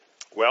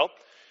Well,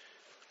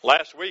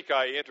 last week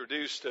I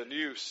introduced a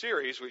new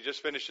series. We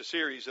just finished a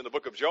series in the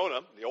book of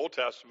Jonah, the Old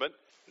Testament.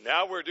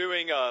 Now we're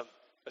doing a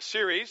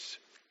series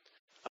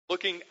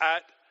looking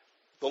at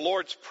the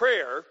Lord's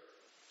Prayer.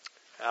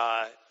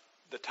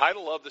 The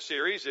title of the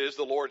series is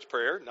the Lord's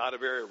Prayer, not a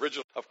very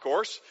original, of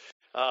course.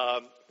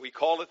 We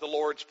call it the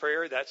Lord's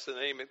Prayer. That's the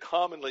name it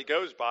commonly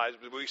goes by.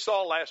 But we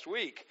saw last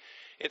week,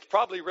 it's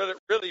probably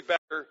really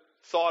better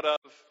thought of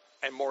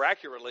and more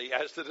accurately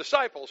as the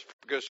disciples,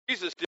 because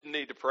Jesus didn't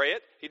need to pray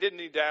it. He didn't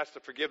need to ask the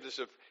forgiveness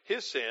of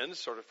his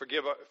sins, or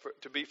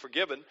to be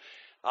forgiven.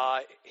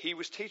 He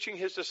was teaching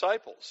his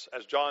disciples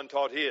as John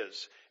taught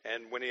his.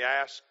 And when he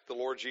asked, the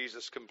Lord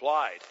Jesus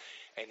complied.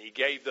 And he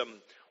gave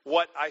them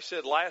what I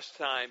said last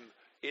time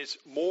is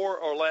more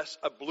or less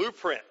a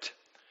blueprint.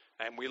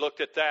 And we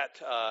looked at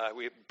that.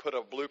 We put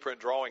a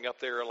blueprint drawing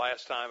up there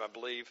last time, I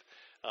believe.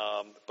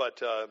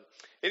 But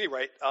any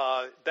rate,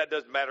 that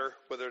doesn't matter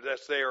whether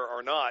that's there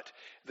or not.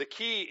 The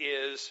key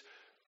is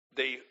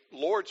the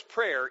Lord's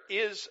Prayer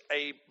is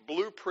a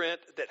blueprint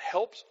that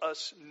helps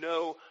us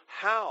know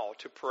how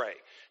to pray.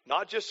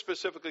 Not just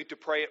specifically to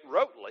pray it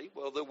rotely,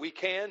 well, that we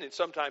can and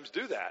sometimes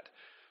do that,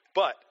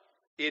 but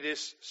it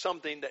is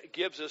something that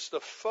gives us the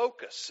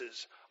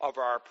focuses of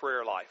our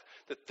prayer life,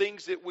 the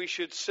things that we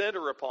should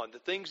center upon, the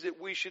things that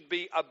we should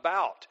be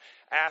about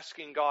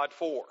asking God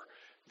for.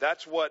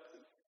 That's what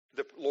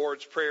the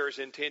Lord's Prayer is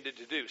intended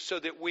to do, so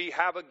that we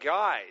have a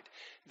guide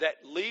that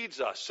leads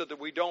us, so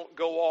that we don't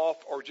go off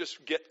or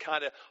just get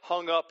kind of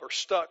hung up or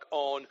stuck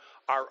on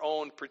our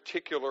own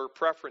particular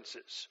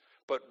preferences,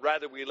 but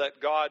rather we let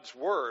God's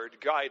Word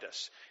guide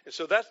us. And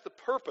so that's the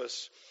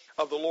purpose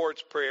of the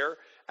Lord's Prayer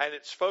and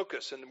its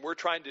focus, and we're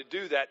trying to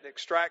do that and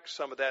extract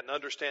some of that and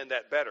understand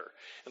that better.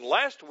 And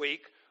last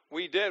week,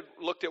 we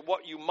looked at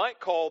what you might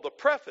call the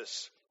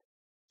preface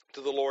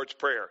to the Lord's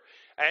Prayer.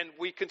 And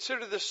we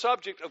consider the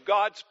subject of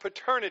God's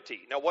paternity.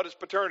 Now, what is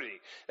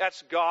paternity?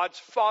 That's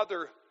God's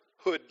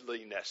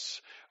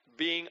fatherhoodliness,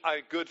 being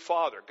a good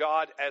father,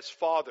 God as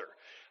Father.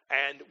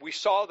 And we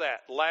saw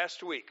that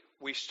last week.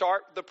 We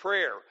start the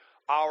prayer,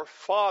 Our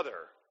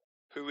Father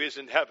who is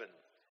in heaven.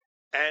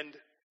 And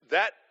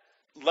that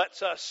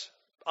lets us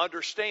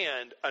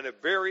understand a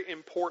very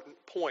important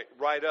point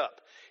right up.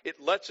 It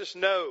lets us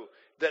know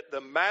that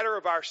the matter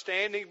of our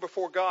standing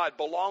before God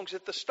belongs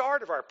at the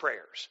start of our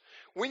prayers.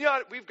 We've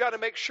got to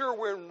make sure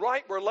we're in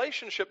right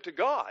relationship to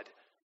God.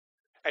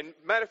 And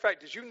matter of fact,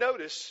 did you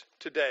notice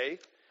today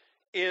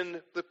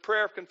in the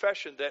prayer of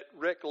confession that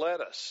Rick led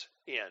us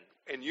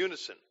in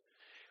unison?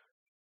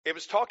 It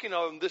was talking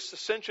on this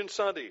Ascension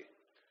Sunday,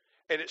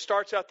 and it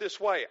starts out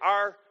this way.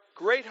 Our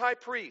great high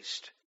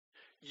priest,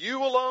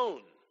 you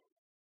alone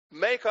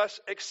make us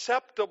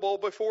acceptable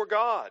before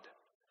God.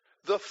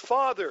 The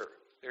Father,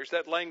 there's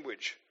that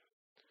language,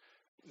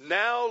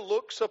 now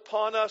looks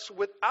upon us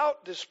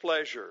without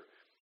displeasure,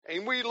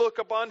 and we look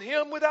upon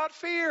him without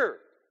fear.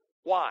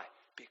 Why?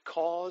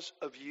 Because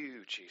of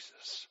you,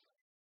 Jesus.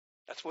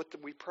 That's what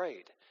we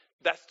prayed.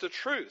 That's the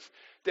truth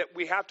that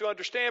we have to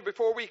understand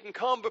before we can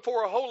come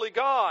before a holy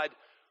God.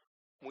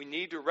 We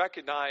need to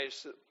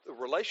recognize the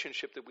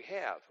relationship that we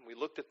have. And we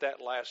looked at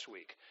that last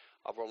week.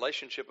 A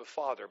relationship with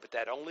Father, but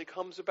that only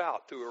comes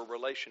about through a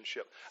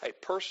relationship, a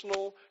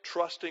personal,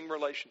 trusting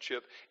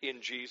relationship in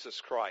Jesus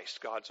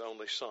Christ, God's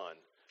only Son,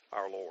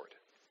 our Lord.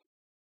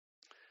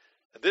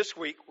 This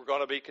week, we're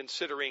going to be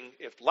considering,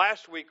 if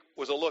last week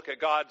was a look at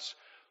God's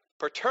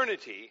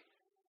paternity,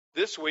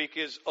 this week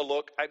is a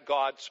look at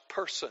God's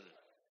person.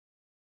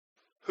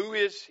 Who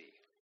is he?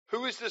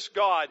 Who is this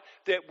God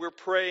that we're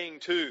praying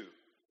to?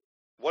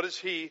 What is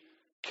he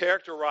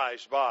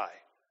characterized by?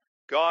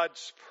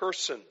 God's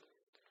person.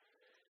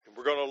 And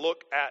we're going to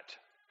look at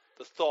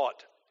the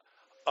thought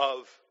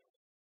of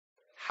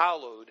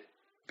hallowed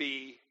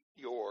be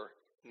your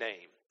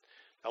name.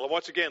 Now,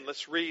 once again,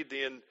 let's read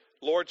the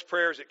Lord's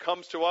Prayer as it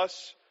comes to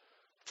us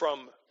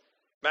from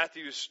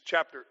Matthew's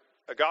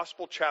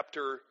Gospel,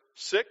 chapter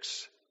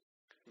 6,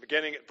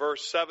 beginning at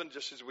verse 7,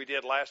 just as we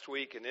did last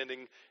week, and ending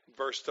in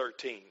verse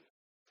 13.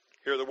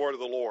 Hear the word of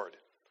the Lord.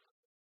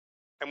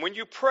 And when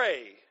you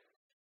pray,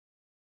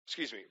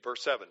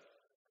 verse 7.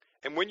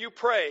 And when you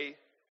pray,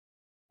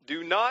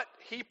 do not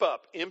heap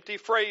up empty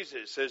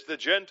phrases as the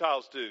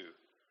Gentiles do,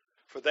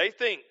 for they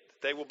think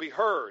that they will be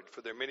heard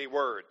for their many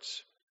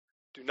words.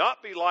 Do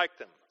not be like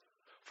them,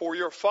 for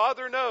your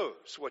Father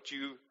knows what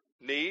you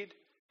need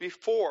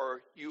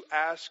before you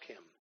ask him.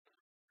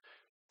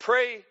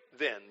 Pray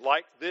then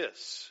like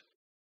this: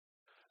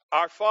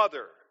 Our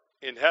Father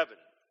in heaven,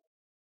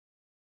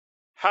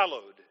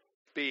 hallowed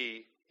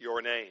be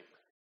your name.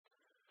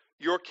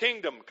 Your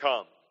kingdom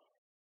come,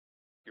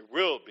 your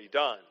will be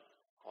done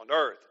on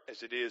earth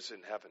as it is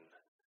in heaven.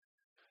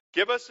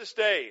 Give us this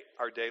day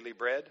our daily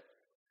bread,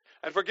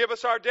 and forgive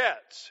us our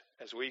debts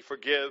as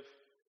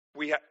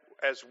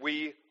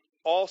we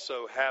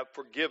also have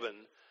forgiven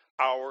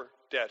our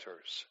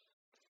debtors.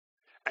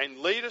 And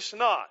lead us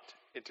not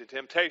into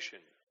temptation,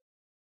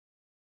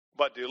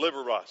 but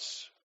deliver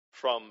us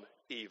from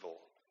evil.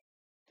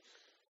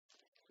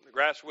 The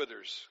grass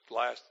withers,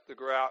 the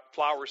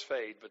flowers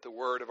fade, but the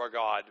word of our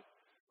God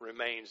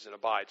remains and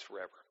abides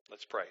forever.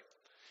 Let's pray.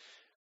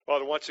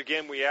 Father, once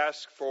again we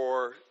ask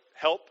for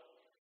help,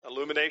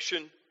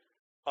 illumination,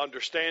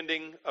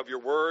 understanding of your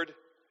word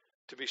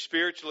to be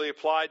spiritually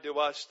applied to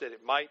us, that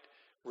it might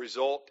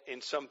result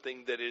in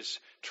something that is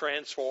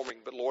transforming.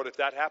 But Lord, if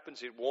that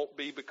happens, it won't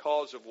be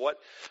because of what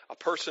a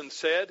person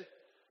said,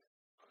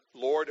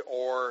 Lord,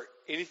 or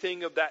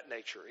anything of that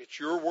nature. It's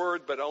your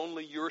word, but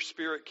only your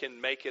Spirit can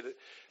make it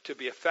to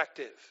be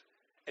effective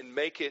and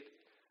make it,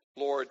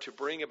 Lord, to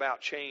bring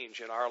about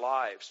change in our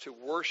lives, to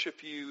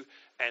worship you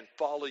and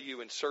follow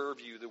you and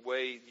serve you the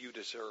way you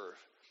deserve,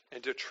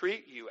 and to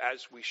treat you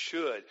as we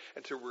should,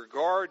 and to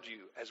regard you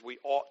as we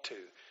ought to,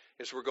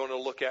 as we're going to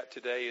look at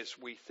today as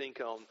we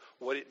think on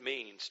what it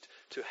means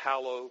to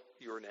hallow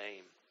your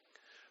name.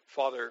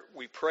 Father,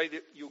 we pray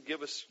that you'll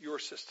give us your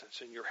assistance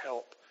and your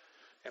help.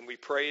 And we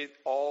pray it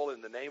all in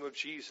the name of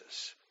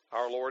Jesus,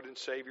 our Lord and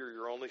Savior,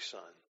 your only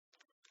Son.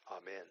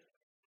 Amen.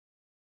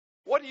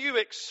 What do you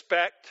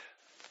expect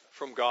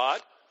from God?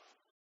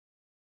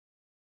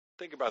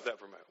 Think about that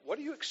for a minute. What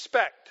do you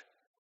expect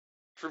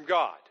from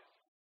God?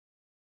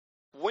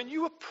 When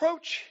you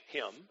approach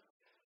Him,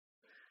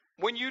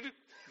 when you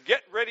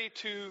get ready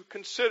to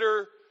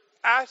consider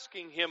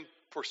asking Him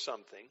for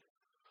something,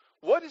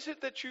 what is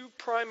it that you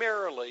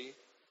primarily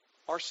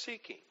are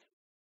seeking?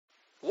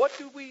 What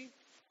do we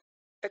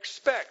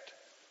expect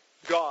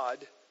God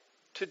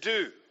to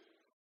do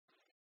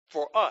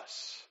for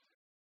us?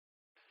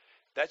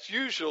 That's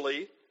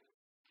usually,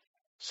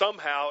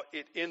 somehow,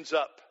 it ends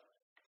up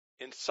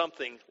in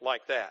something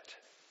like that.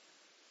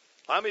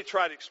 Let me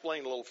try to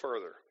explain a little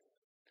further.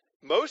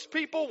 Most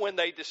people, when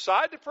they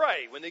decide to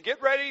pray, when they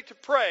get ready to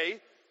pray,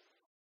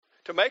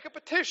 to make a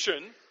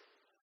petition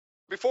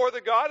before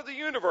the God of the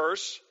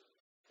universe,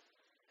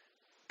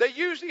 they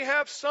usually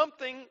have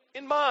something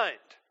in mind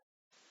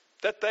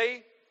that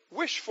they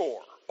wish for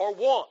or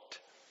want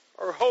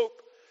or hope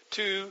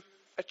to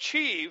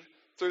achieve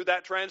through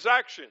that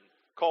transaction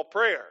called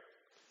prayer.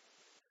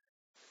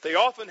 They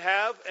often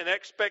have an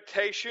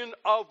expectation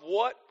of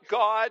what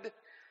God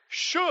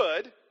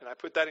should, and I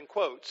put that in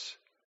quotes,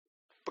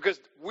 because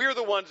we're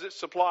the ones that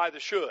supply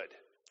the should.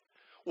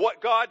 What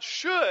God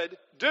should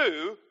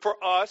do for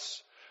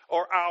us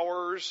or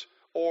ours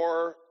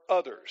or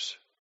others.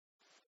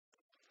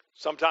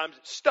 Sometimes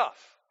it's stuff.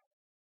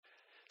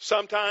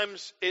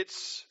 Sometimes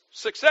it's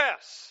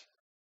success.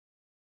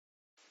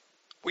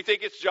 We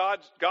think it's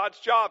God's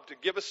job to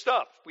give us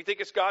stuff. We think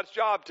it's God's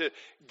job to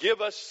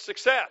give us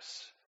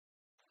success.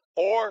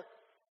 Or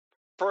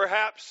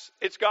perhaps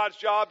it's God's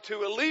job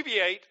to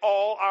alleviate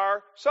all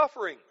our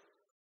suffering.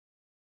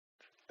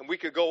 And we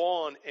could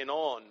go on,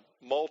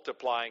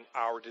 multiplying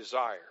our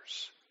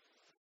desires.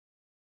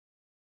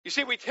 You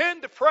see, we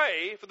tend to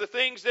pray for the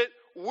things that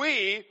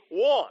we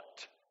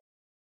want,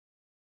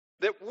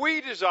 that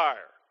we desire.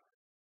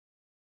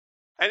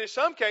 And in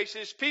some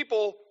cases,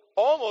 people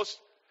almost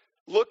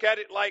look at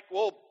it like,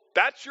 well,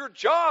 that's your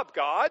job,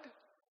 God.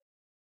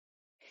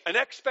 An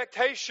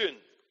expectation.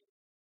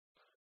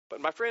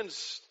 But my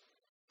friends,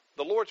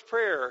 the Lord's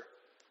Prayer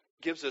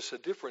gives us a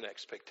different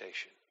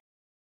expectation.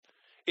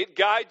 It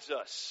guides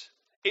us.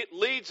 It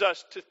leads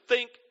us to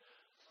think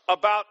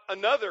about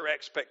another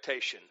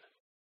expectation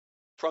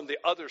from the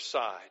other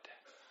side.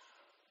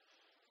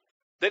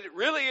 That it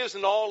really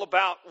isn't all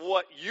about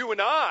what you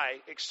and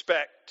I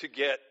expect to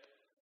get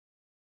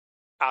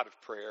out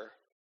of prayer.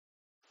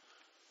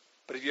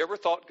 But have you ever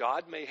thought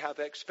God may have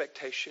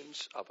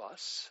expectations of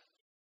us?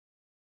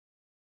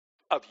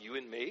 Of you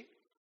and me?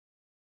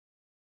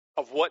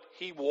 Of what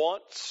He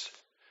wants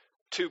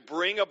to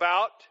bring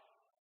about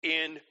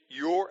in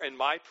your and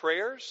my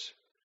prayers?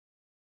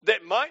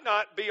 That might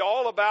not be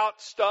all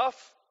about stuff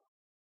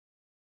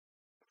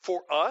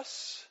for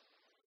us,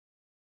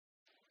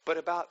 but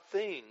about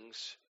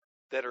things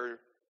that are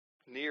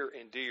near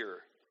and dear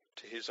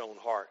to His own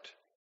heart,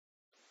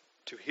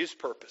 to His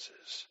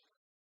purposes,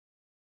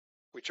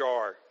 which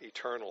are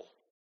eternal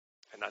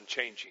and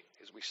unchanging,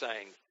 as we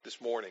sang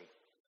this morning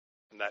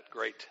in that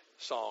great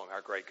song, Our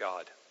Great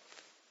God.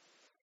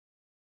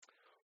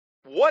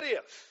 What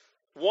if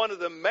one of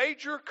the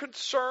major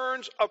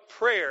concerns of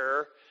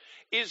prayer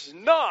is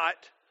not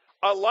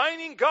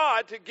aligning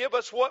God to give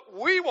us what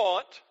we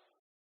want,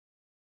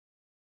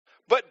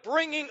 but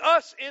bringing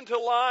us into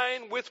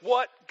line with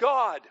what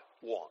God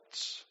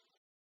wants?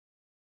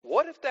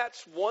 What if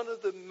that's one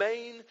of the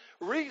main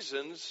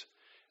reasons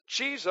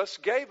Jesus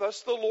gave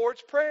us the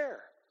Lord's Prayer?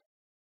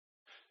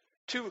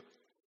 To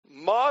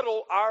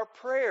model our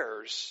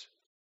prayers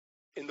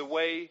in the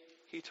way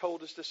He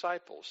told His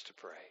disciples to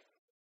pray.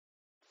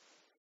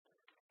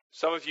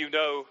 Some of you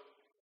know,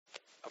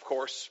 of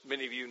course,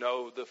 many of you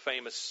know the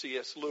famous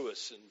C.S.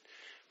 Lewis, and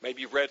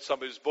maybe you've read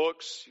some of his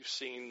books. You've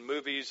seen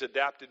movies,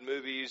 adapted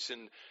movies,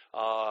 and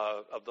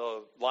of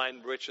the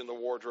Lion, Witch, and the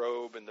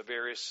Wardrobe, and the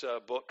various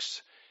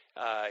books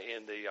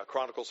in the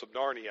Chronicles of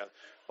Narnia.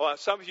 Well,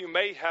 some of you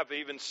may have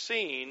even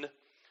seen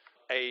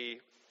a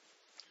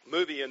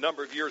movie a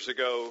number of years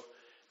ago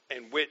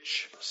in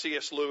which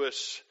C.S.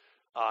 Lewis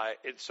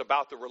It's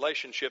about the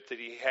relationship that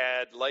he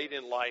had late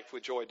in life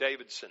with Joy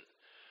Davidson,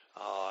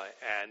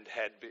 and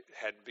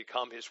had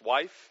become his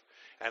wife.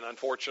 And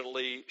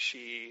unfortunately,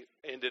 she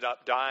ended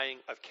up dying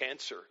of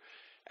cancer.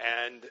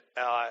 And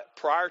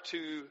prior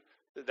to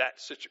in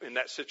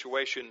that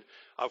situation,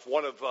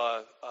 one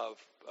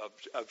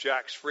of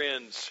Jack's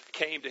friends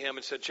came to him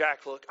and said,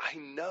 "Jack, look, I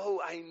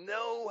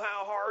know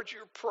how hard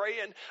you're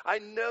praying. I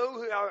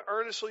know how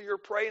earnestly you're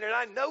praying, and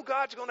I know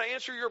God's going to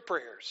answer your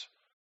prayers."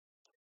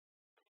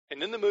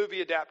 And in the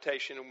movie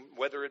adaptation,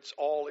 whether it's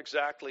all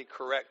exactly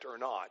correct or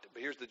not,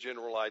 but here's the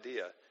general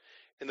idea.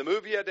 In the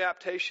movie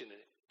adaptation,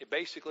 it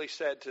basically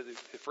said to the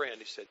friend,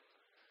 he said,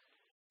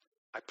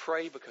 "I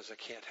pray because I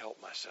can't help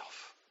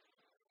myself.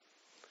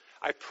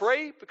 I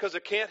pray because I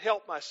can't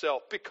help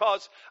myself,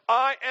 because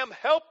I am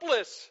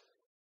helpless."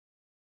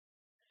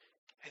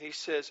 And he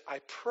says, "I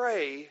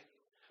pray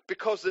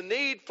because the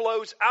need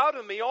flows out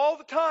of me all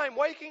the time,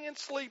 waking and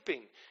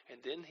sleeping."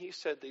 And then he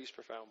said these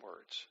profound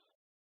words.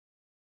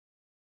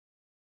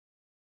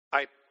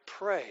 "I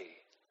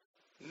pray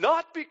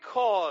not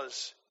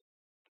because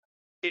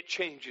it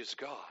changes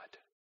God,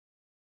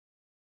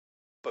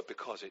 but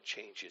because it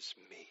changes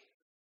me."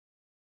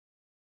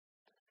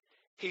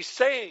 He's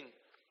saying,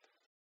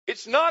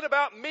 it's not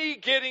about me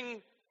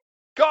getting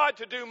God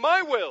to do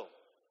my will.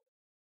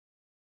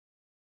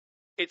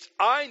 It's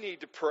I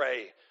need to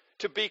pray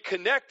to be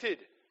connected,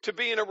 to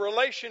be in a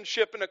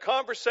relationship and a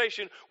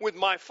conversation with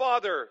my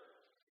Father,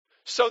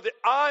 so that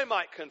I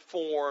might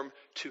conform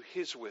to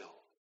His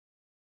will,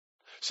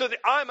 so that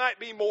I might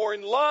be more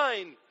in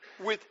line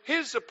with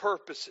His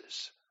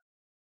purposes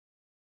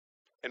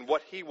and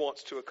what He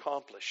wants to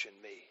accomplish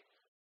in me.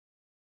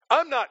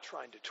 I'm not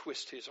trying to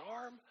twist His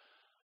arm.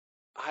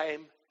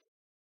 I'm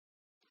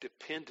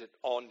dependent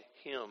on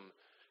Him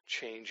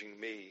changing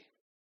me.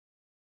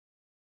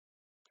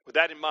 With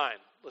that in mind,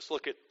 let's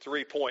look at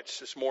 3 points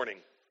this morning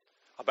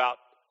about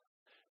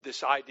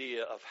this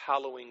idea of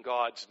hallowing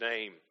God's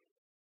name.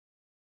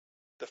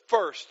 The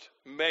first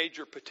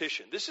major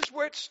petition. This is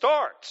where it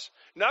starts,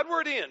 not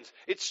where it ends.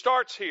 It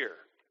starts here.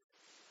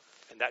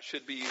 And that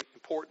should be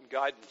important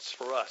guidance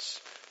for us.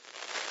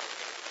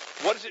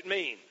 What does it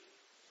mean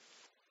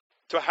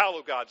to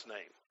hallow God's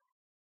name?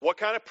 What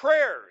kind of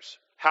prayers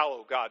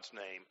hallow God's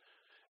name?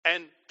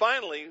 And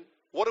finally,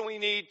 what do we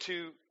need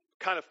to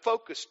kind of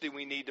focus do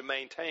we need to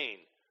maintain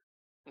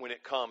when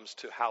it comes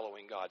to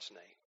hallowing God's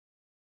name?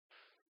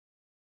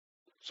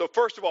 So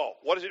first of all,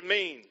 what does it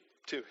mean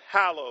to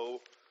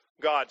hallow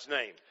God's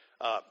name?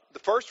 The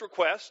first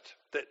request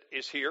that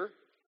is here,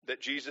 that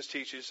Jesus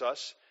teaches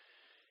us,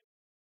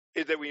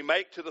 is that we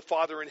make to the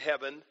Father in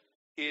heaven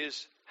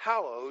is,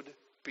 "Hallowed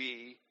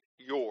be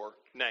your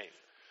name."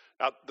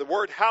 Now, the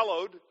word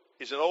hallowed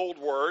is an old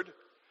word,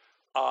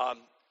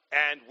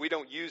 and we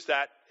don't use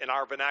that in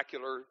our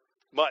vernacular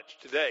much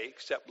today,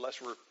 except unless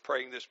we're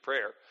praying this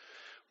prayer.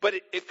 But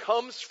it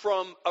comes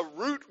from a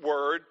root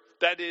word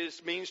that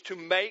means to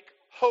make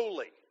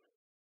holy,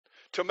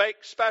 to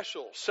make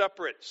special,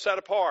 separate, set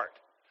apart,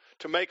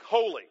 to make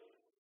holy.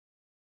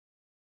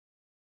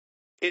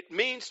 It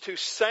means to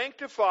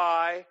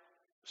sanctify,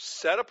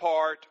 set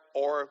apart,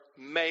 or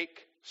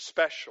make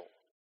special.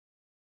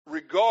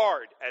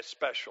 Regard as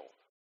special.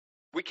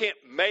 We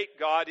can't make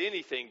God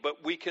anything,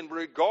 but we can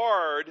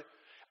regard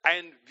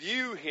and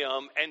view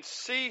Him and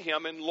see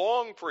Him and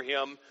long for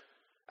Him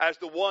as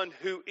the one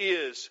who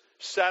is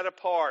set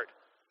apart,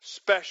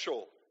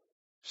 special,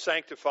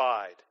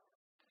 sanctified,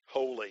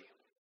 holy.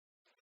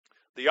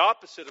 The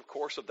opposite, of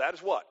course, of that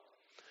is what?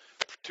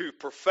 To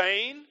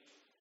profane,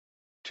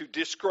 to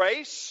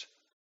disgrace,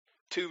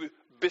 to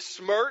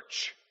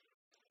besmirch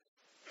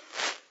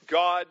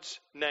God's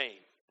name.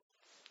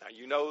 Now,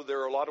 you know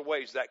there are a lot of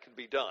ways that can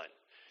be done.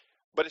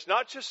 But it's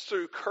not just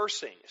through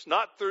cursing. It's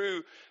not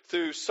through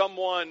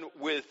someone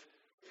with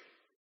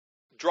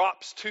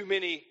drops too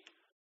many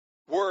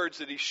words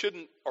that he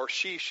shouldn't or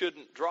she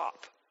shouldn't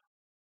drop.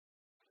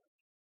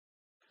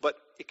 But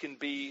it can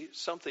be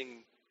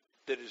something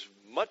that is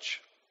much,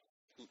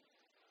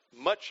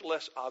 much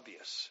less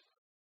obvious.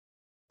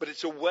 But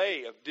it's a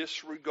way of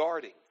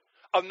disregarding,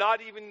 of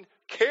not even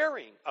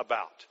caring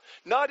about,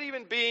 not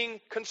even being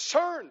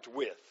concerned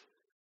with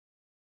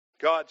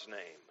God's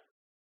name.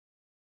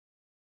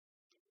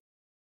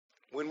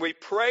 When we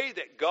pray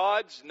that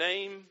God's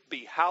name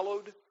be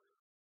hallowed,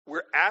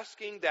 we're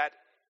asking that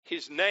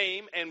His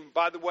name, and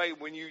by the way,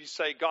 when you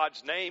say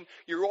God's name,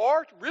 you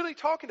are really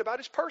talking about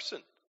His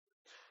person.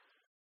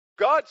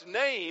 God's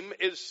name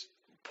is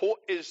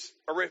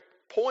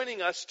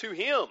pointing us to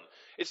Him.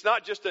 It's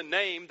not just a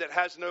name that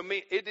has no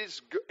meaning. It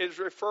is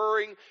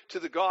referring to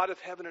the God of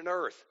heaven and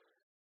earth.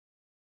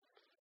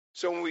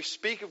 So when we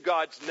speak of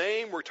God's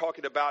name, we're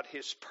talking about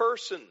His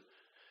person.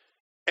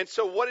 And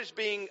so what is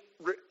being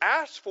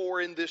asked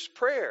for in this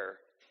prayer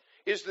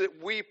is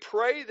that we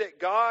pray that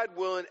God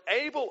will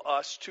enable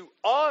us to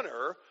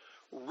honor,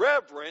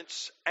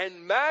 reverence,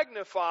 and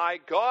magnify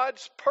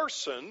God's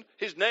person,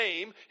 His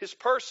name, His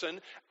person,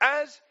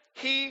 as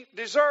He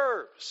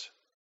deserves.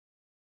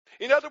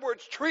 In other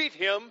words, treat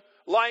Him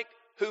like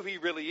who He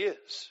really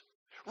is.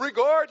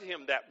 regard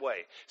him that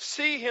way,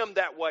 see him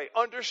that way,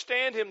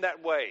 understand him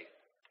that way.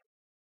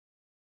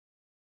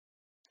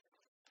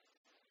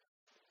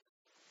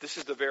 This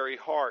is the very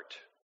heart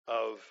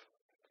of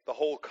the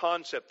whole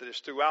concept that is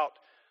throughout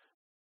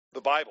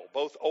the Bible,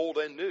 both Old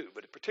and New,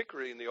 but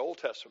particularly in the Old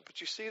Testament.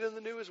 But you see it in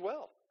the New as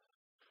well.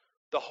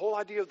 The whole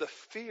idea of the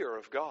fear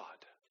of God.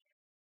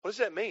 What does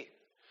that mean?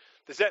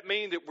 Does that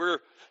mean that we're,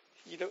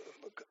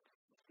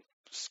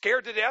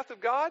 scared to death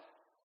of God?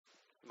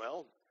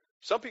 Well,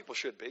 some people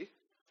should be,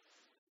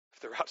 if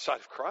they're outside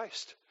of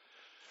Christ.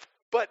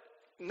 But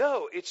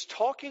no, it's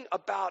talking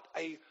about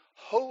a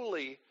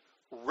holy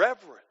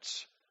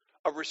reverence,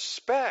 a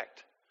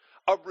respect,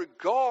 a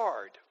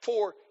regard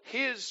for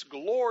his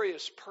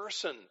glorious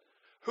person,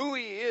 who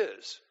he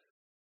is,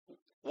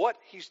 what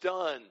he's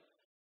done,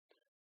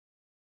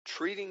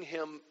 treating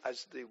him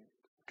as the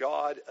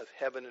God of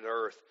heaven and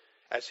earth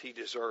as he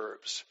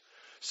deserves.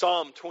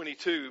 Psalm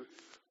 22,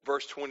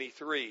 verse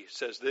 23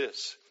 says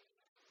this: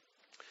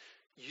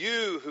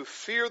 "You who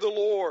fear the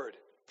Lord,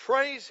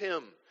 praise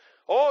him.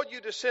 All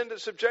you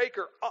descendants of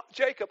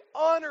Jacob,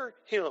 honor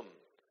him.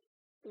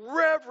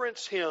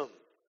 Reverence him.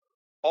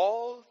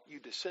 All you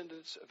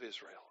descendants of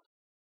Israel."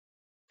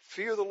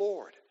 Fear the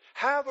Lord.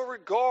 Have a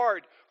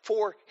regard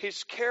for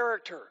his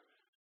character,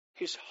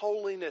 his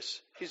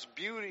holiness, his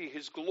beauty,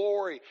 his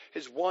glory,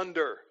 his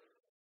wonder.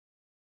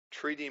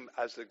 Treat him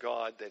as the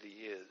God that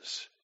he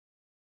is.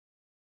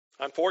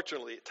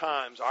 Unfortunately, at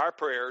times, our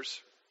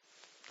prayers,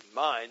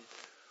 mine,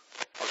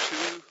 are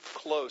too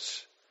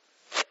close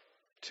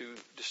to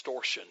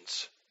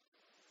distortions.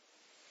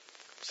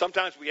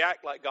 Sometimes we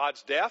act like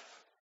God's deaf,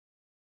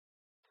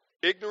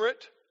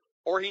 ignorant,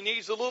 or he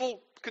needs a little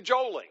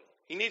cajoling.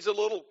 He needs a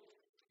little,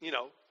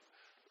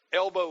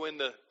 elbow in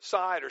the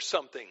side or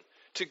something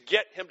to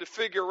get him to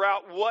figure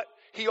out what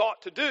he ought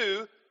to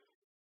do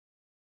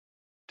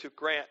to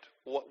grant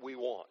what we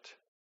want.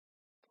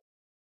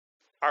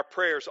 Our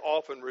prayers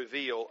often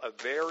reveal a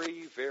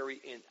very,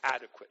 very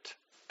inadequate,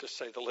 to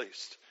say the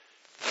least,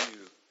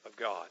 view of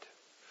God.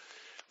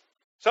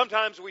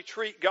 Sometimes we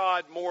treat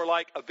God more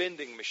like a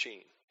vending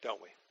machine,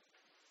 don't we?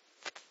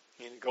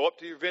 You go up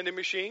to your vending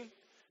machine,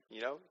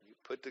 you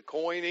put the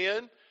coin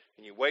in,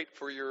 and you wait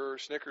for your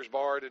Snickers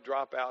bar to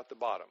drop out the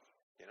bottom.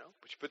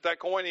 But you put that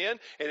coin in,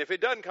 and if it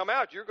doesn't come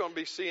out, you're going to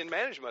be seeing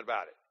management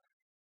about it.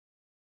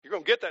 You're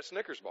going to get that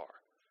Snickers bar.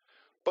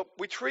 But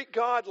we treat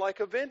God like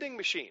a vending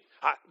machine.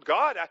 I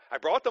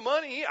brought the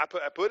money. I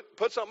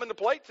put something in the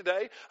plate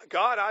today.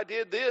 God, I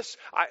did this.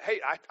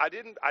 I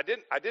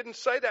didn't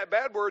say that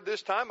bad word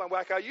this time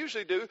like I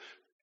usually do.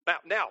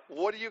 Now,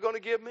 what are you going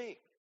to give me?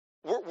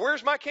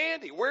 Where's my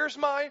candy? Where's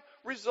my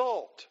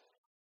result?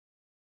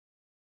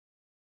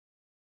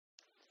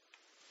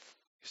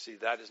 You see,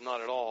 that is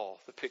not at all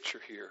the picture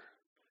here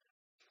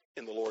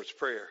in the Lord's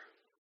Prayer.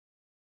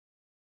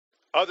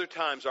 Other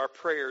times our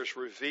prayers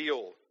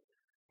reveal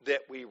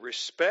that we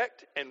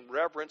respect and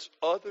reverence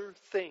other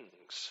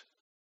things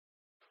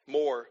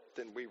more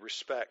than we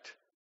respect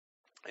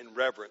and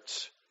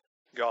reverence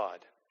God,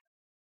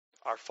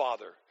 our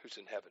Father who's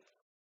in heaven.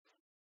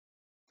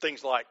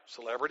 Things like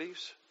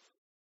celebrities,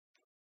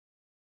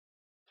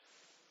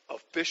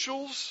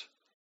 officials,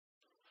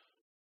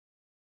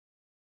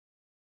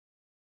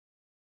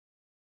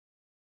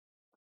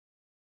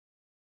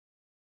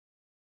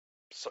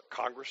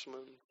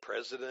 congressmen,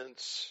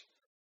 presidents,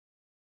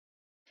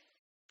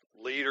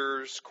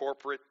 leaders,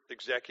 corporate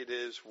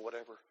executives,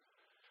 whatever.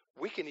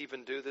 We can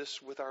even do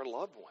this with our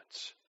loved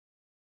ones.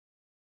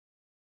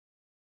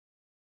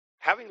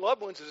 Having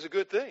loved ones is a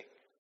good thing.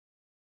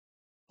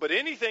 But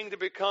anything that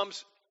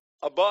becomes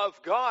above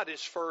God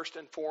is first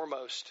and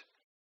foremost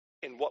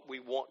in what we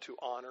want to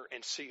honor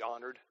and see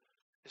honored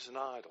is an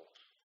idol.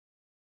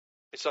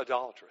 It's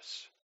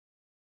idolatrous.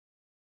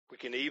 We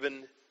can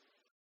even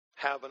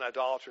have an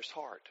idolatrous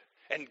heart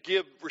and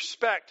give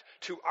respect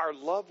to our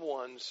loved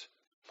ones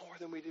more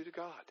than we do to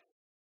God.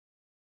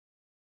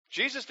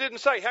 Jesus didn't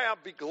say, hey, I'll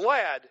be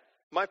glad,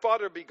 my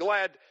Father would be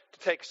glad to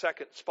take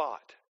second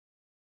spot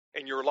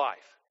in your life.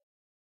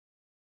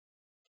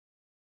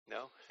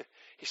 No.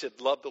 He said,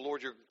 love the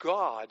Lord your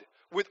God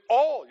with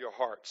all your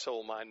heart,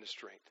 soul, mind, and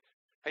strength,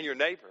 and your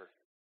neighbor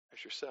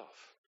as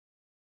yourself.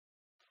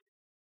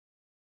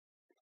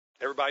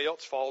 Everybody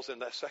else falls in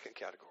that second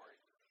category,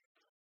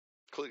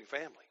 including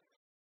family.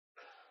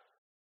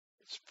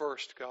 It's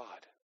first God.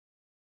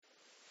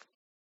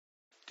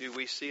 Do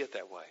we see it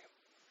that way?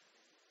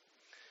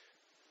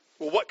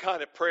 Well, what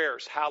kind of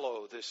prayers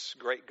hallow this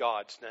great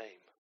God's name?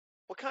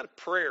 What kind of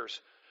prayers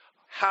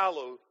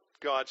hallow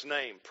God's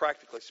name,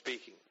 practically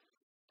speaking?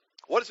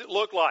 What does it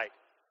look like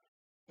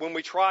when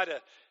we try to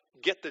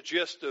get the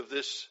gist of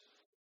this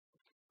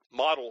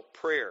model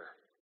prayer,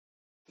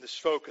 this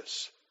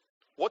focus?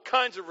 What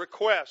kinds of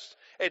requests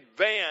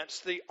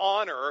advance the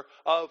honor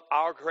of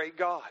our great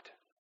God?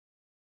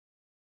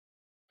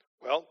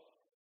 Well,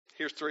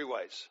 here's 3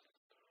 ways.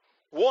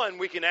 1,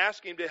 we can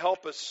ask him to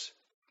help us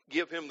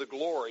give him the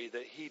glory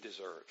that he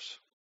deserves.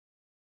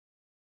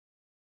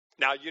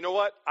 Now, you know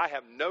what? I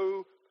have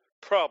no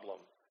problem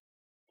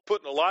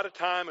putting a lot of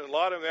time and a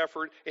lot of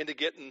effort into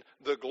getting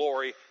the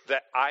glory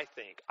that I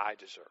think I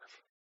deserve.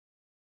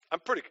 I'm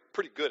pretty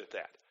good at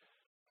that.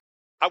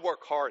 I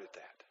work hard at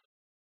that.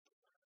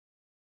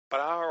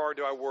 But how hard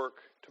do I work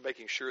to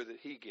making sure that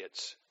he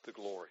gets the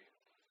glory?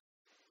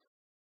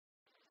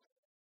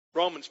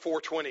 Romans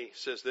 4:20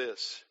 says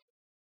this.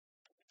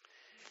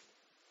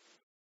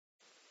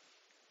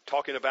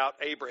 Talking about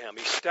Abraham.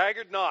 He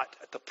staggered not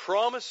at the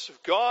promise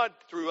of God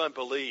through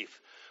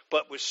unbelief,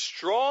 but was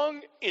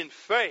strong in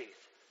faith,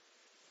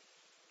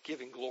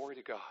 giving glory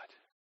to God.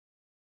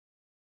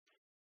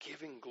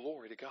 Giving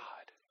glory to God.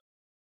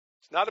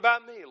 It's not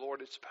about me,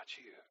 Lord, it's about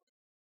you.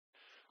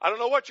 I don't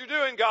know what you're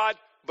doing, God,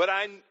 but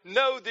I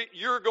know that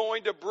you're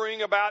going to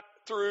bring about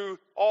through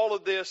all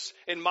of this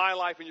in my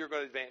life, and you're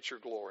going to advance your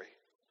glory.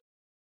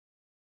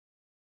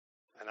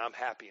 And I'm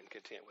happy and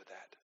content with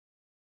that.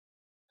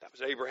 That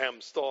was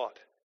Abraham's thought.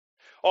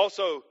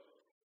 Also,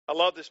 I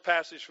love this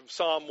passage from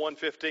Psalm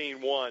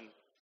 115:1.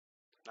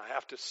 I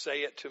have to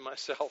say it to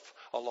myself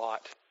a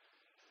lot.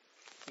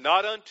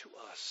 Not unto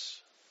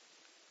us,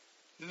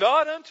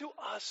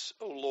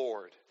 O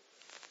Lord,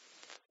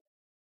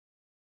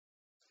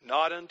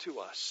 not unto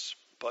us,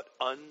 but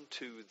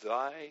unto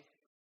thy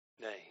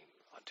name,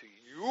 unto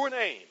your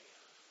name,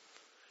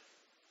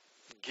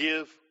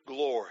 give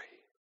glory.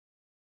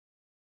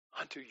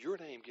 Unto your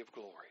name give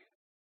glory.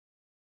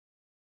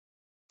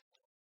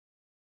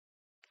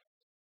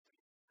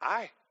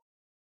 I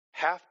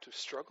have to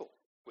struggle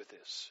with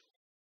this.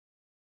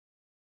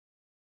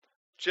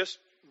 Just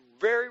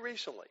very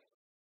recently,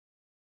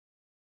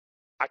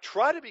 I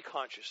try to be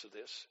conscious of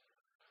this,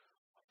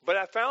 but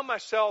I found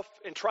myself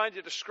in trying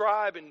to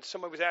describe, and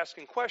somebody was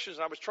asking questions,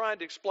 and I was trying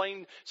to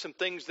explain some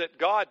things that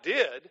God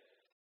did,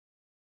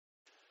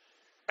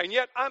 and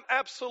yet I'm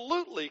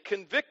absolutely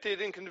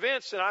convicted and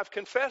convinced, and I've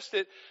confessed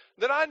it,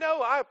 that I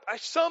know I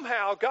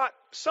somehow got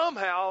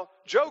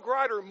Joe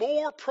Grider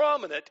more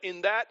prominent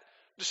in that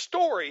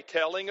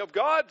storytelling of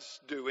God's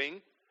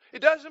doing.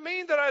 It doesn't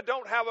mean that I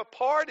don't have a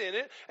part in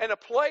it and a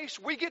place.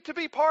 We get to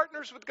be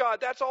partners with God.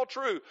 That's all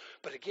true.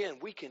 But again,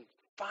 we can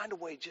find a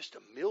way just to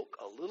milk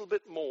a little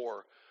bit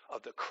more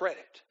of the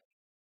credit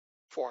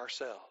for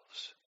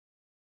ourselves.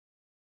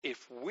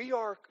 If we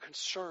are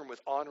concerned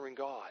with honoring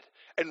God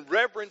and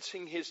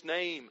reverencing his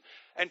name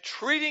and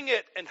treating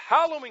it and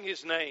hallowing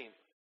his name,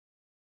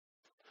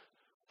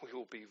 we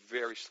will be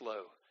very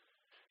slow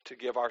to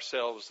give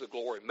ourselves the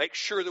glory. Make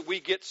sure that we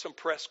get some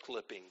press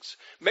clippings.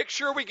 Make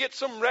sure we get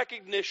some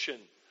recognition.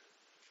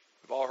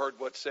 We've all heard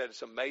what's said.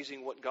 It's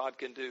amazing what God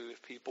can do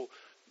if people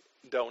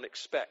don't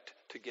expect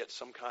to get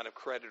some kind of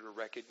credit or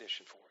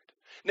recognition for it.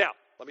 Now,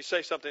 let me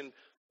say something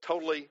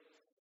totally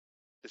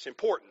that's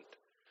important.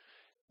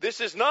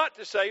 This is not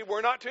to say we're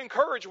not to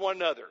encourage one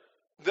another.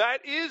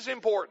 That is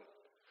important.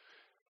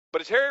 But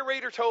as Harry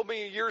Reeder told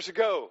me years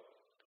ago,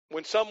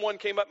 when someone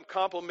came up and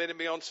complimented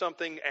me on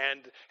something,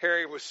 and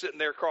Harry was sitting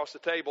there across the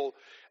table,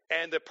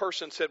 and the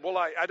person said, well,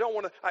 I don't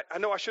want to, I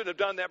know I shouldn't have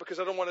done that because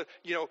I don't want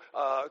to,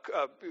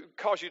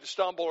 cause you to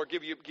stumble or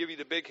give you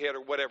the big head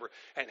or whatever.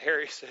 And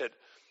Harry said,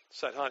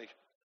 honey,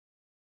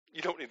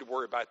 you don't need to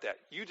worry about that.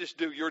 You just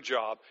do your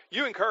job.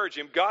 You encourage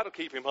him. God will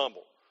keep him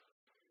humble.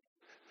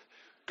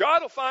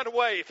 God will find a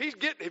way. If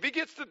he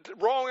gets the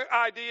wrong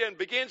idea and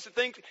begins to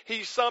think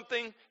he's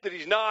something that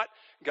he's not,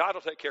 God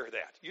will take care of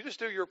that. You just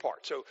do your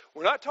part. So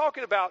we're not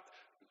talking about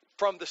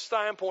from the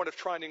standpoint of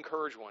trying to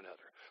encourage one another.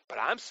 But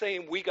I'm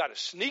saying we got a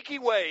sneaky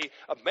way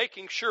of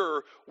making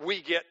sure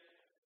we get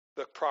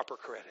the proper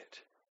credit.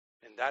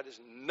 And that is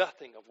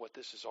nothing of what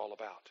this is all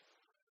about.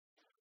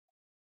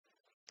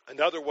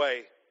 Another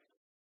way,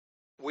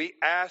 we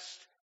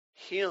asked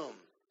him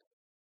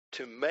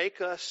to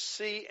make us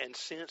see and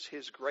sense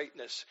his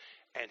greatness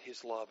and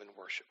his love and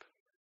worship.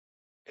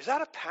 Is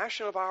that a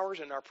passion of ours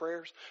in our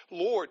prayers?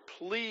 Lord,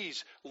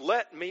 please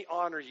let me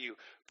honor you.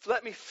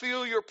 Let me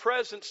feel your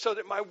presence so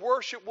that my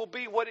worship will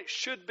be what it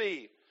should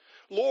be.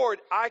 Lord,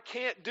 I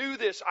can't do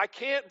this. I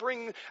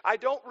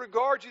don't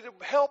regard you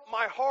to help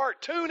my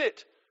heart. Tune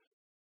it.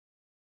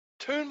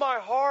 Tune my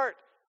heart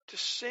to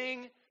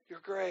sing your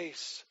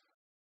grace.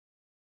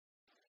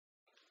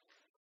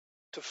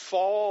 To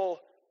fall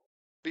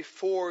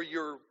before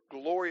your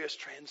glorious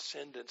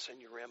transcendence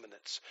and your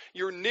eminence,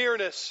 your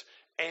nearness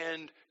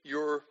and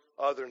your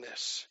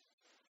otherness,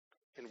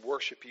 and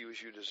worship you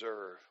as you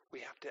deserve.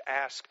 We have to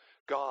ask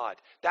God.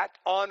 That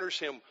honors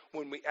him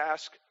when we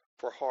ask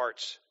for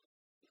hearts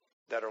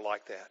that are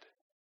like that.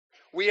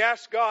 We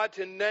ask God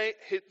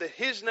that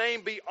his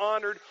name be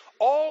honored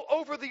all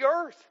over the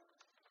earth,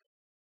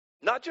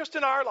 not just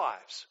in our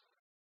lives.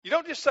 You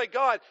don't just say,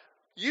 God,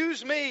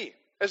 use me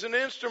as an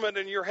instrument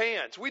in your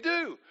hands. We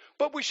do.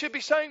 But we should be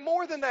saying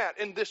more than that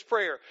in this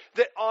prayer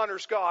that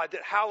honors God,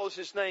 that hallows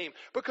his name,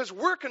 because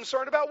we're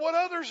concerned about what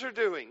others are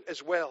doing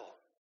as well.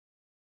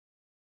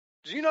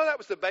 Do you know that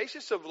was the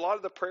basis of a lot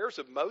of the prayers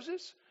of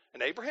Moses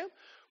and Abraham?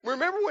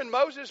 Remember when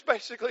Moses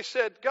basically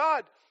said,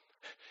 God,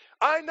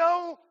 I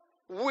know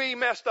we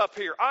messed up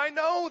here. I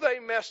know they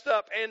messed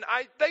up, and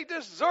they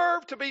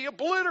deserve to be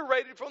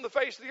obliterated from the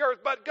face of the earth.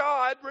 But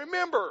God,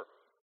 remember,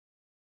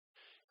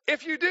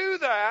 If you do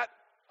that,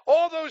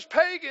 all those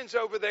pagans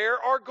over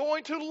there are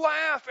going to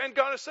laugh and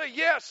going to say,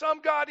 yeah,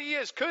 some God he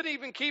is. Couldn't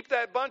even keep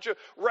that bunch of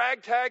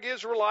ragtag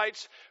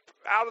Israelites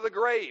out of the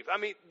grave. I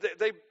mean,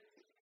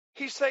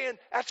 he's saying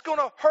that's going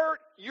to hurt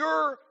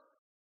your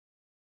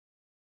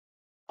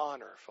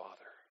honor, Father.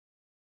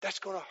 That's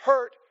going to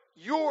hurt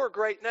your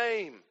great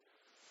name.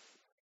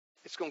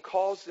 It's going to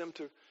cause them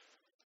to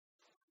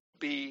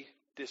be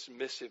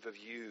dismissive of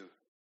you.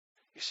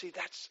 You see,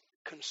 that's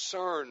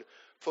concern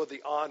for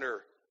the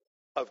honor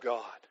of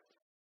God.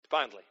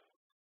 Finally,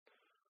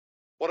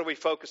 what do we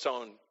focus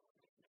on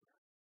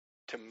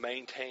to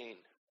maintain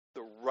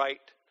the right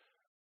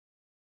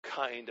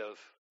kind of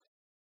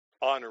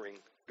honoring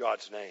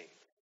God's name?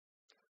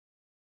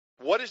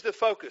 What is the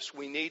focus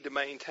we need to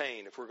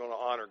maintain if we're going to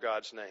honor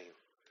God's name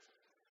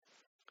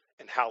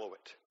and hallow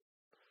it?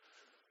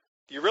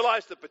 Do you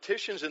realize the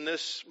petitions in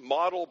this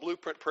model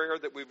blueprint prayer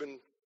that we've been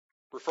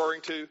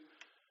referring to,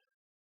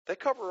 they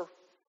cover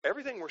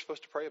everything we're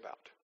supposed to pray about?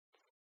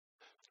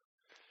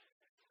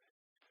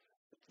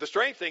 The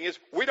strange thing is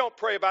we don't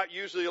pray about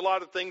usually a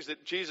lot of things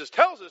that Jesus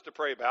tells us to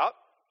pray about.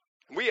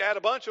 We add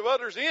a bunch of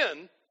others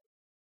in.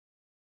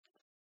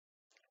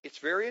 It's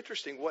very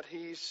interesting what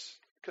he's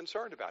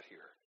concerned about here.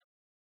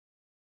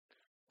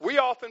 We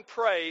often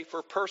pray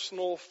for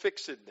personal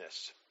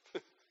fixedness.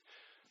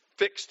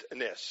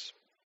 Fixedness.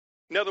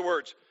 In other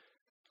words,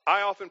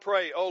 I often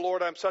pray, oh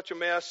Lord, I'm such a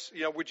mess.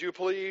 Would you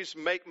please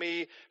make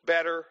me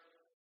better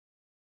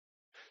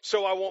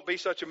so I won't be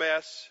such a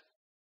mess?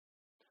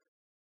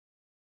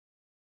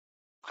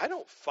 I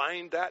don't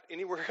find that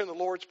anywhere in the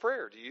Lord's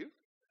Prayer, do you?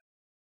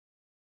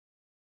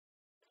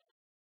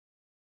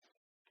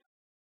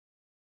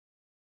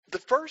 The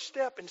first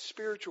step in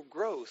spiritual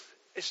growth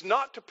is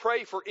not to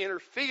pray for inner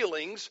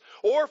feelings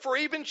or for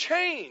even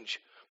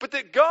change, but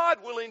that God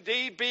will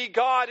indeed be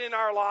God in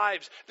our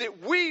lives,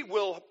 that we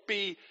will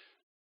be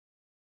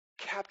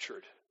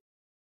captured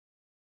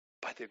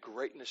by the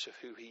greatness of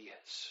who he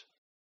is.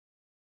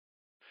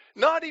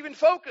 Not even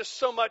focus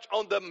so much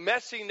on the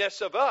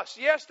messiness of us.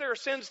 Yes, there are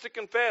sins to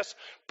confess,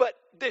 but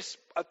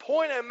a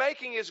point I'm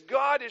making is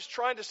God is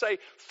trying to say,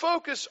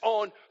 focus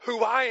on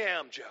who I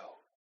am, Joe.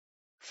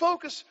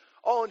 Focus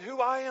on who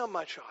I am,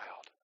 my child.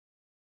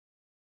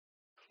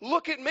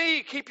 Look at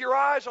me. Keep your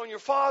eyes on your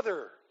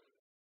Father.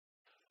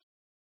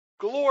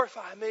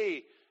 Glorify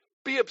me.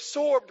 Be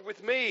absorbed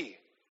with me.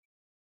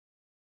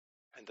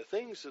 And the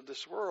things of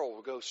this world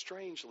will go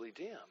strangely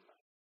dim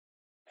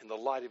in the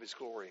light of his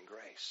glory and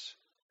grace.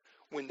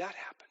 When that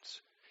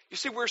happens, you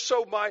see, we're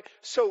so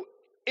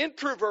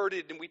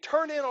introverted and we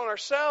turn in on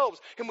ourselves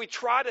and we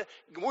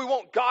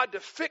want God to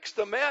fix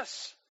the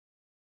mess.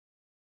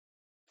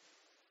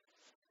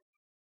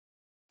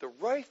 The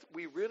way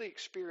we really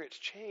experience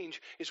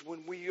change is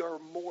when we are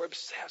more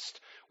obsessed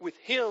with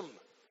him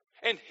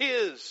and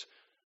his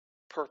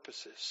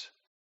purposes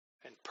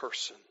and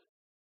person.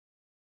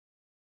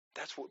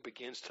 That's what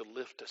begins to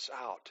lift us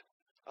out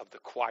of the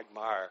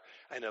quagmire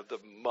and of the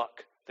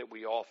muck that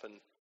we often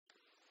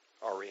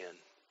are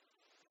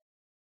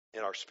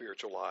in our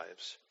spiritual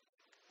lives.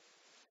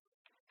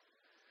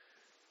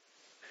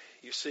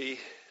 You see,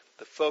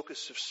 the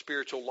focus of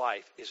spiritual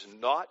life is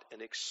not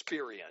an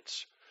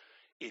experience.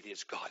 It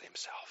is God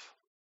himself.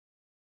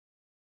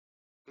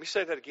 Let me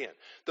say that again.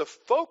 The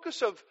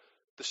focus of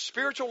the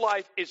spiritual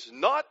life is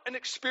not an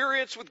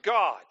experience with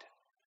God.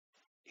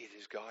 It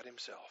is God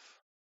himself.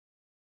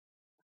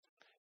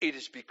 It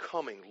is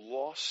becoming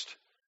lost,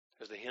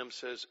 as the hymn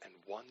says, and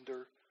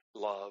wonder,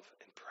 love,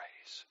 and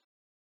praise.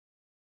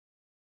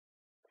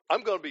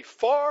 I'm going to be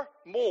far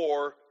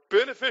more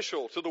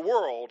beneficial to the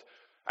world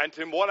and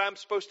to what I'm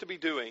supposed to be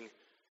doing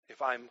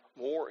if I'm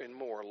more and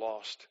more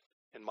lost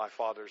in my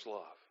Father's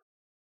love.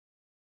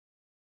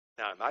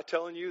 Now, am I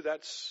telling you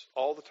that's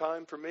all the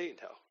time for me?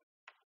 No.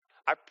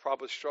 I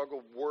probably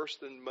struggle worse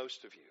than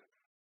most of you.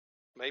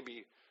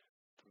 Maybe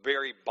the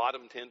very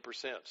bottom 10%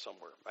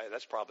 somewhere.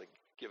 That's probably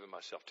giving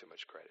myself too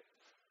much credit.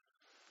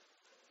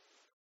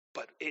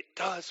 But it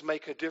does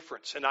make a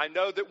difference. And I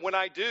know that when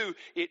I do,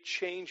 it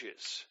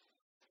changes.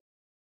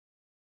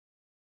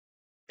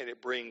 And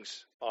it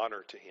brings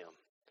honor to him.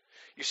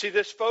 You see,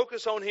 this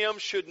focus on him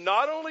should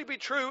not only be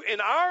true in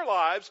our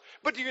lives,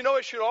 but do you know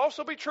it should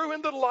also be true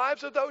in the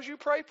lives of those you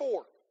pray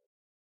for?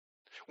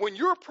 When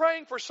you're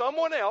praying for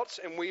someone else,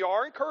 and we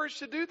are encouraged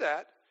to do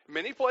that in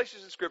many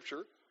places in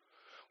Scripture,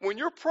 when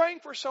you're praying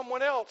for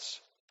someone else,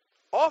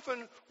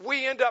 often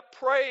we end up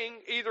praying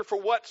either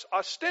for what's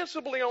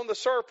ostensibly on the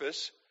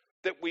surface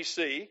that we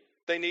see.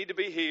 They need to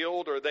be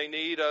healed, or they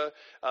need to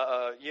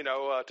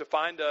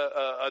find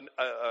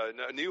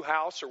a new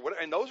house or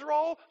whatever. And those are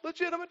all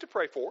legitimate to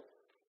pray for.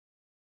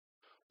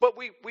 But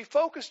we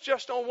focus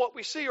just on what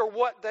we see or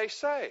what they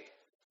say,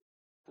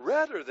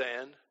 rather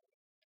than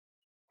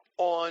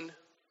on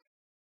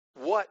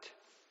what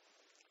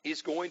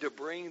is going to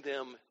bring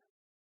them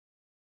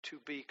to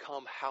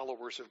become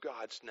hallowers of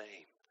God's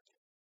name,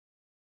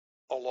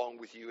 along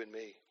with you and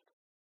me.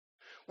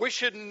 We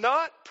should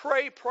not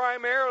pray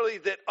primarily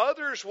that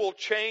others will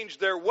change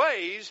their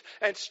ways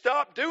and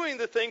stop doing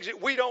the things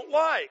that we don't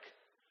like,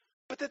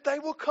 but that they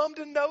will come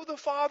to know the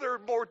Father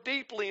more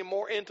deeply and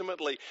more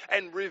intimately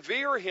and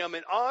revere Him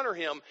and honor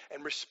Him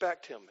and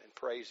respect Him and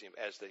praise Him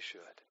as they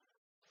should.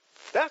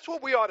 That's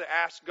what we ought to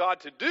ask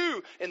God to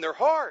do in their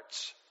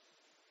hearts.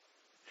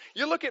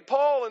 You look at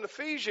Paul in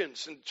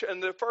Ephesians in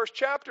the first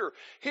chapter.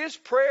 His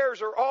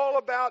prayers are all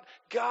about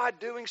God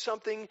doing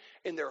something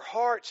in their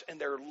hearts and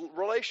their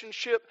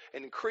relationship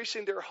and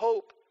increasing their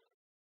hope.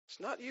 It's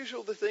not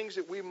usually the things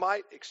that we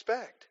might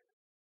expect.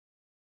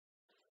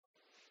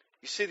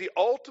 You see, the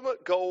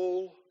ultimate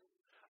goal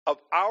of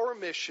our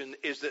mission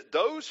is that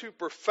those who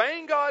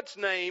profane God's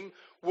name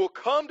will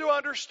come to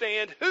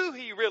understand who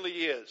He really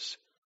is.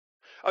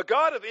 A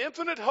God of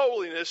infinite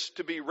holiness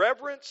to be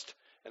reverenced,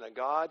 and a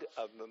God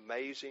of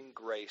amazing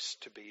grace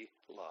to be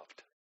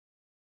loved.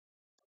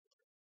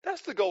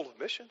 That's the goal of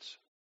missions.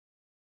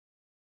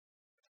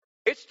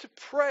 It's to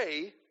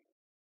pray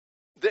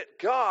that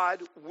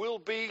God will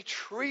be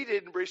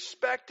treated,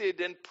 respected,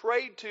 and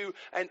prayed to,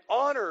 and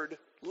honored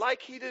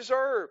like He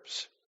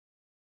deserves.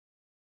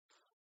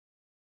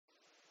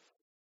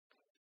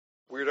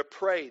 We're to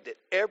pray that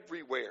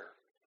everywhere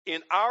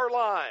in our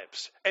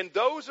lives and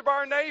those of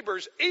our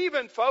neighbors,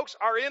 even folks,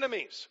 our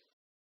enemies.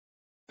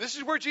 This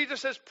is where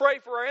Jesus says pray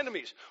for our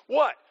enemies.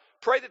 What?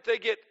 Pray that they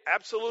get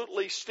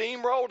absolutely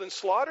steamrolled and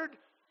slaughtered?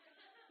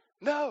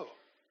 No.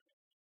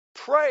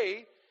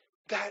 Pray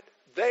that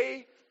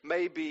they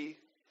may be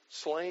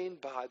slain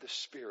by the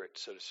Spirit,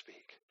 so to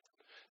speak.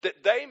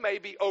 That they may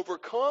be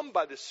overcome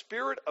by the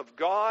Spirit of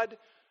God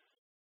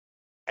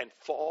and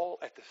fall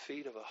at the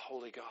feet of a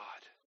holy God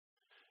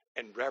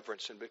and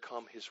reverence and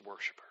become His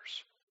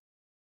worshipers.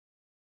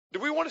 Do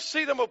we want to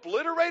see them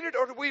obliterated,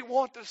 or do we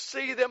want to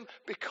see them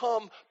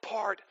become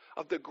part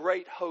of the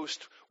great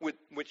host with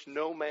which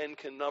no man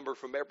can number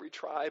from every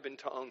tribe and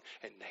tongue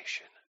and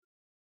nation?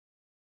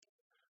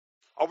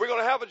 Are we going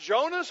to have a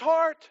Jonah's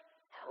heart,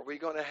 or are we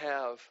going to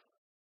have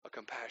a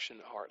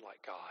compassionate heart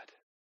like God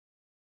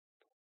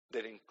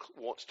that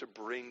wants to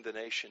bring the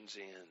nations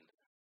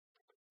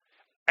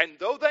in? And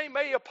though they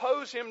may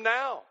oppose Him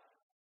now,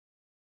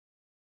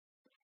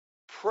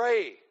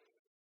 pray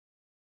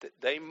that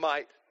they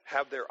might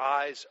have their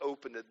eyes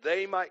open, that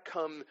they might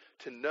come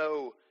to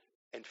know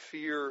and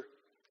fear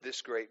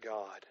this great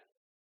God.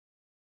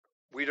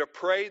 We to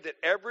pray that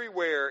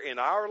everywhere in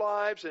our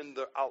lives and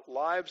the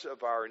lives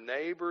of our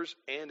neighbors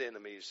and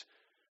enemies,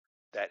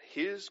 that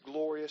His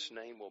glorious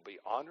name will be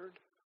honored,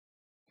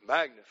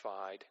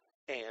 magnified,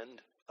 and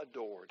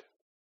adored.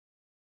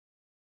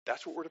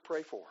 That's what we're to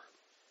pray for.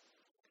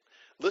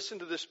 Listen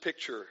to this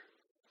picture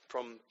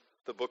from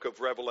the book of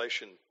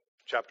Revelation,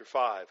 chapter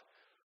 5.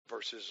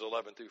 Verses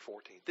 11 through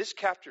 14. This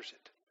captures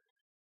it.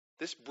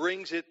 This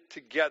brings it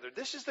together.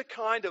 This is the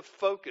kind of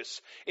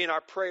focus in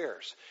our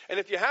prayers. And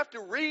if you have to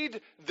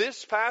read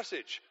this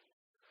passage,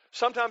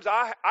 sometimes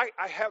I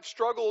have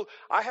struggled.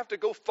 I have to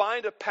go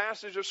find a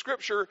passage of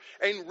Scripture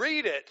and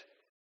read it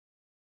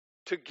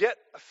to get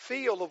a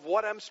feel of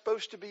what I'm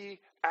supposed to be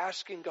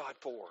asking God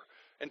for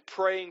and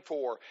praying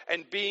for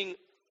and being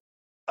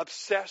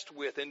obsessed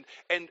with.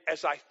 And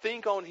as I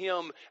think on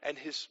Him and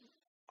His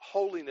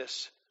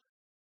holiness,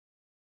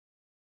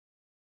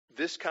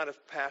 this kind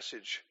of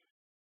passage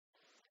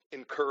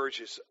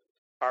encourages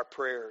our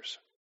prayers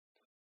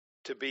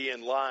to be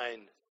in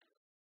line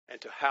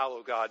and to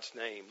hallow God's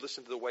name.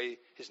 Listen to the way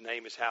His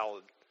name is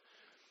hallowed.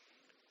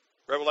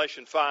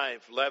 Revelation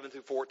 5, 11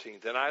 through 14.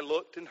 Then I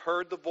looked and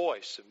heard the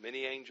voice of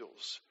many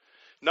angels,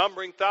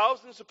 numbering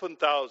thousands upon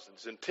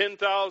thousands and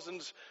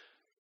 10,000s,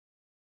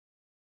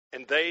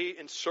 and they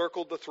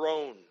encircled the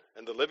throne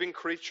and the living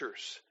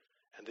creatures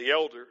and the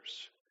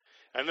elders.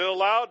 And in a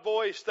loud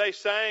voice they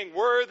sang,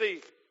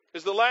 "Worthy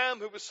is the Lamb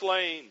who was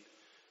slain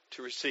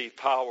to receive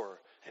power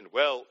and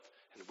wealth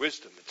and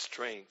wisdom and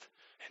strength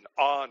and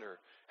honor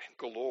and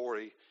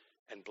glory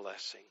and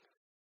blessing."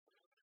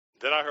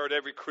 Then I heard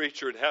every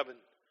creature in heaven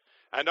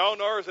and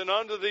on earth and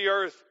under the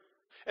earth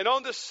and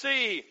on the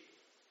sea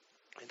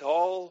and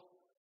all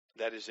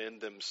that is in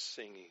them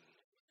singing,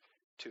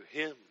 "To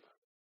Him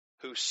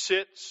who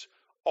sits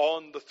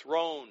on the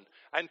throne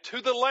and to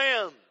the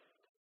Lamb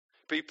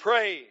be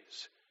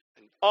praise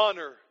and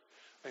honor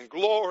and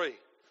glory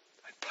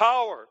and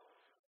power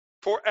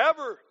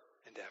forever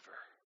and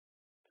ever."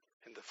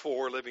 And the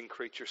four living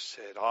creatures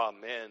said,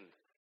 "Amen."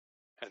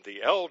 And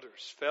the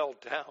elders fell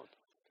down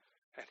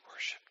and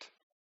worshipped.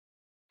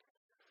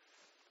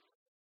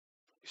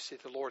 You see,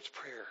 the Lord's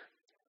Prayer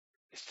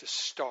is to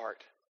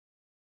start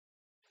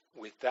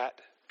with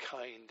that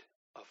kind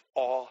of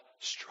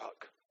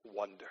awestruck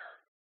wonder.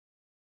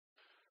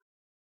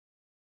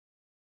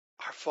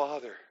 Our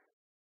Father,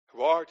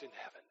 who art in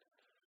heaven,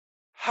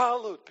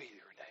 hallowed be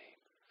your name.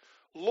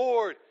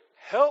 Lord,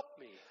 help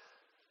me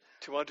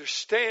to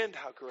understand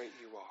how great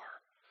you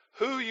are,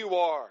 who you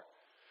are,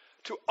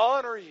 to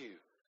honor you,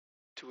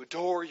 to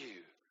adore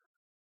you,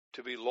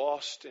 to be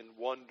lost in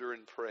wonder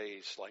and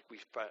praise like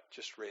we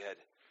just read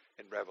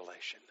in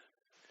Revelation.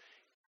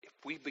 if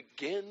we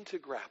begin to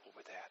grapple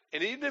with that,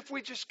 and even if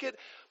we just get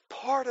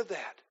part of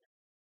that,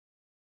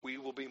 we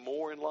will be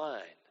more in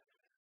line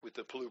with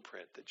the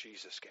blueprint that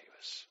Jesus gave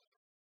us.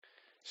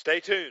 Stay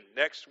tuned.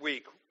 Next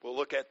week, we'll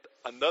look at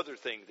another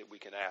thing that we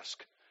can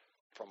ask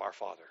from our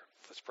Father.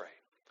 Let's pray.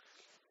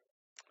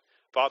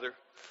 Father,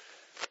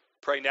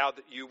 pray now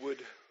that you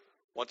would,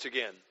 once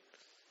again,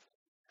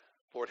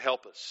 Lord,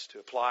 help us to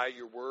apply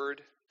your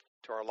word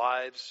to our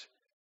lives.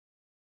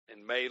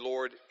 And may,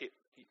 Lord,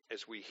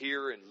 as we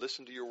hear and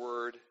listen to your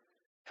word,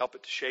 help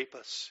it to shape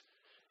us.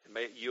 And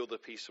may it yield the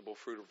peaceable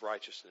fruit of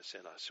righteousness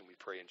in us. And we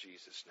pray in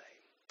Jesus'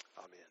 name.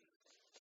 Amen.